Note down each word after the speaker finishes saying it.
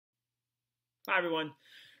Hi, everyone.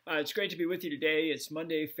 It's great to be with you today. It's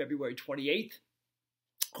Monday, February 28th.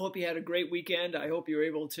 I hope you had a great weekend. I hope you were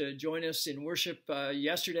able to join us in worship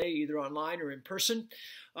yesterday, either online or in person.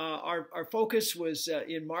 Our focus was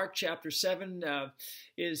in Mark chapter 7,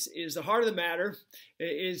 is the heart of the matter,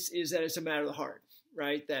 is that it's a matter of the heart,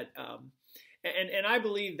 right? And I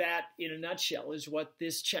believe that, in a nutshell, is what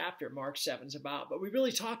this chapter, Mark 7, is about. But we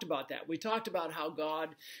really talked about that. We talked about how God,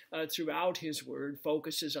 throughout his word,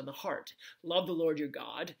 focuses on the heart. Love the Lord your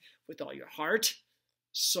God with all your heart,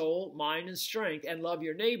 soul, mind, and strength, and love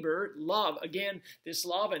your neighbor. Love, again, this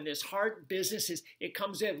love and this heart business it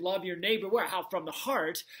comes in. Love your neighbor where? How? From the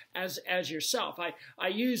heart as yourself. I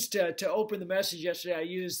used to open the message yesterday. I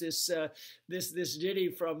used this ditty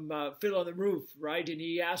from Fiddle on the Roof, right? And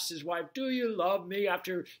he asked his wife, "Do you love me?"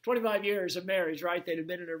 After 25 years of marriage, right? They'd have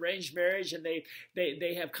been an arranged marriage, and they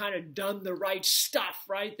have kind of done the right stuff,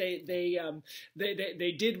 right? They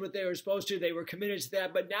did what they were supposed to. They were committed to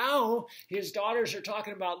that. But now his daughters are talking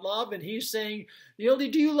about love, and he's saying, "Do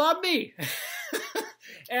you love me?"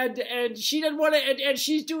 and she doesn't want to, and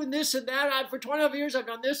she's doing this and that. For 25 years I've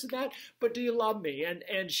done this and that, but do you love me?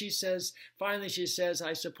 And she says, finally she says,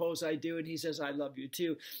 "I suppose I do." And he says, "I love you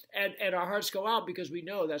too." And our hearts go out because we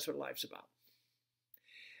know that's what life's about.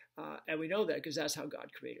 And we know that because that's how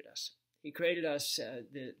God created us. He created us,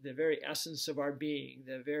 the very essence of our being,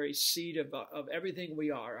 the very seed of everything we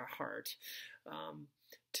are, our heart,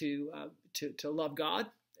 to love God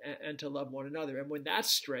and to love one another. And when that's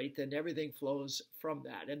straight, then everything flows from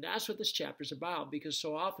that. And that's what this chapter is about, because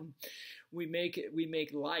so often we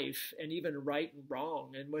make life, and even right and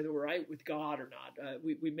wrong, and whether we're right with God or not,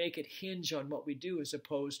 we make it hinge on what we do as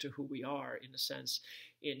opposed to who we are, in a sense,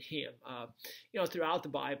 in him. Throughout the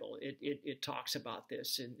Bible, it talks about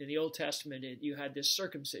this. In the Old Testament, you had this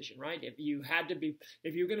circumcision, right? If you were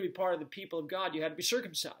going to be part of the people of God, you had to be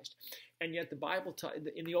circumcised. And yet the Bible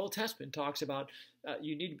in the Old Testament talks about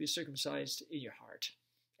you need to be circumcised in your heart.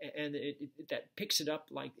 And that picks it up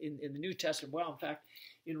like in the New Testament. Well, in fact,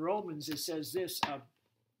 in Romans it says this,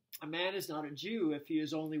 "A man is not a Jew if he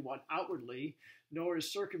is only one outwardly, nor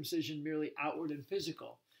is circumcision merely outward and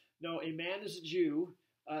physical. No, a man is a Jew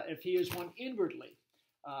if he is one inwardly.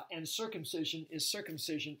 And circumcision is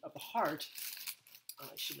circumcision of the heart."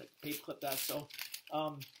 I should have paper clipped that. So,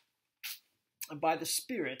 "by the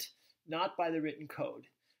Spirit, not by the written code.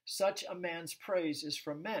 Such a man's praise is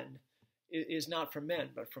not from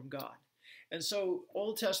men, but from God." And so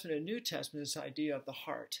Old Testament and New Testament is this idea of the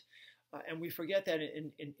heart. And we forget that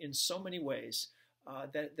in so many ways,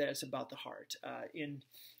 that it's about the heart. In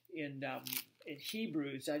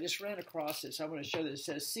Hebrews, I just ran across this. I want to show this. It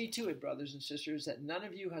says, "See to it, brothers and sisters, that none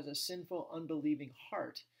of you has a sinful, unbelieving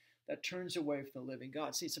heart that turns away from the living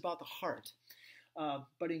God." See, it's about the heart.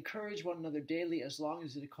 "But encourage one another daily as long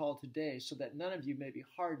as it is called today, so that none of you may be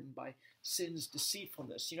hardened by sin's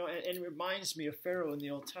deceitfulness." And it reminds me of Pharaoh in the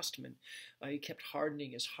Old Testament. He kept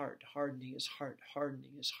hardening his heart towards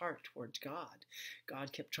God.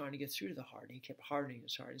 God kept trying to get through to the heart, and he kept hardening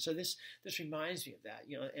his heart. And so this reminds me of that.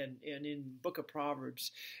 And in the book of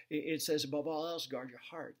Proverbs, it says, "Above all else, guard your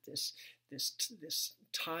heart." This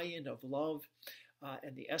tie-in of love,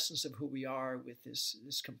 and the essence of who we are with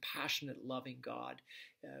this compassionate, loving God,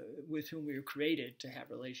 with whom we were created to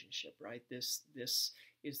have relationship, right? This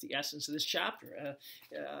is the essence of this chapter.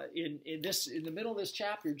 In the middle of this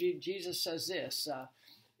chapter, Jesus says this: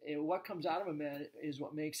 "What comes out of a man is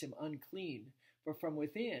what makes him unclean. For from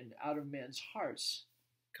within, out of men's hearts,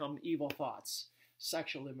 come evil thoughts,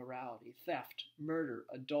 sexual immorality, theft, murder,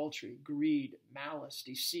 adultery, greed, malice,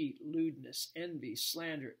 deceit, lewdness, envy,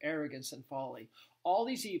 slander, arrogance, and folly. All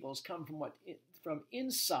these evils come from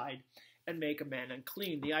inside and make a man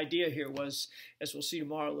unclean." The idea here was, as we'll see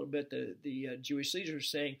tomorrow a little bit, the Jewish leaders are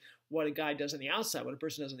saying what a guy does on the outside, what a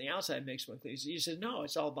person does on the outside makes him unclean. He says, no,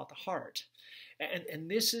 it's all about the heart. And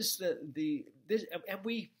this is and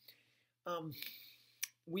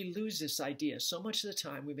we lose this idea. So much of the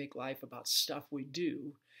time we make life about stuff we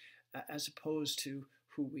do, as opposed to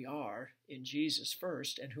who we are in Jesus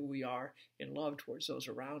first, and who we are in love towards those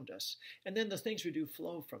around us. And then the things we do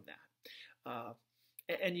flow from that.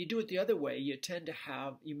 And you do it the other way. You tend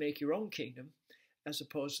to you make your own kingdom as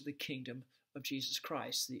opposed to the kingdom of Jesus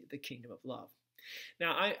Christ, the kingdom of love.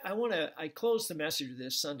 Now, I closed the message of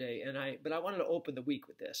this Sunday, but I wanted to open the week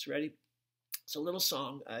with this. Ready? It's a little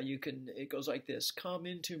song. It goes like this: "Come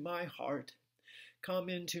into my heart, come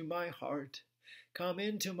into my heart, come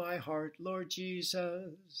into my heart, Lord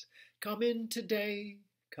Jesus. Come in today,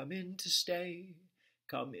 come in to stay.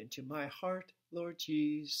 Come into my heart, Lord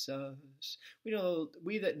Jesus."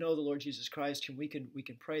 We that know the Lord Jesus Christ, and we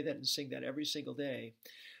can pray that and sing that every single day.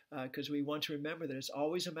 because we want to remember that it's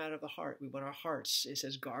always a matter of the heart. We want our hearts. It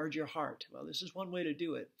says, guard your heart. Well, this is one way to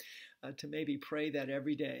do it, to maybe pray that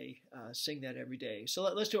every day, sing that every day. So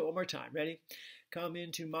let's do it one more time. Ready? Come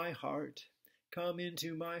into my heart. Come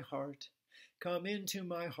into my heart. Come into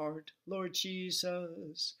my heart, Lord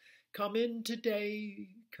Jesus. Come in today.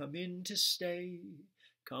 Come in to stay.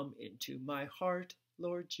 Come into my heart,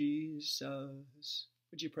 Lord Jesus.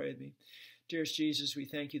 Would you pray with me? Dearest Jesus, we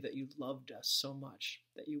thank you that you loved us so much,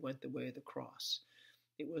 that you went the way of the cross.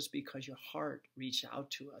 It was because your heart reached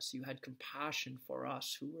out to us. You had compassion for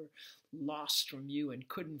us who were lost from you and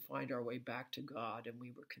couldn't find our way back to God, and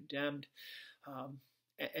we were condemned,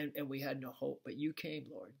 and we had no hope. But you came,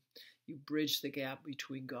 Lord. You bridged the gap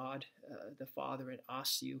between God, the Father, and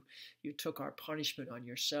us. You took our punishment on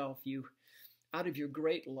yourself. You, out of your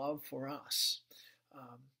great love for us,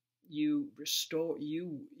 you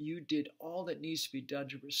did all that needs to be done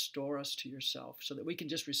to restore us to yourself so that we can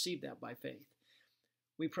just receive that by faith.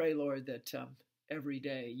 We pray, Lord, that every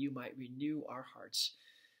day you might renew our hearts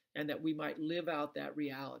and that we might live out that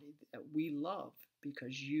reality that we love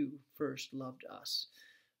because you first loved us.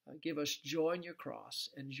 Give us joy in your cross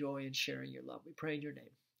and joy in sharing your love. We pray in your name.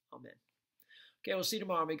 Amen. Okay, we'll see you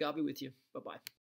tomorrow. May God be with you. Bye-bye.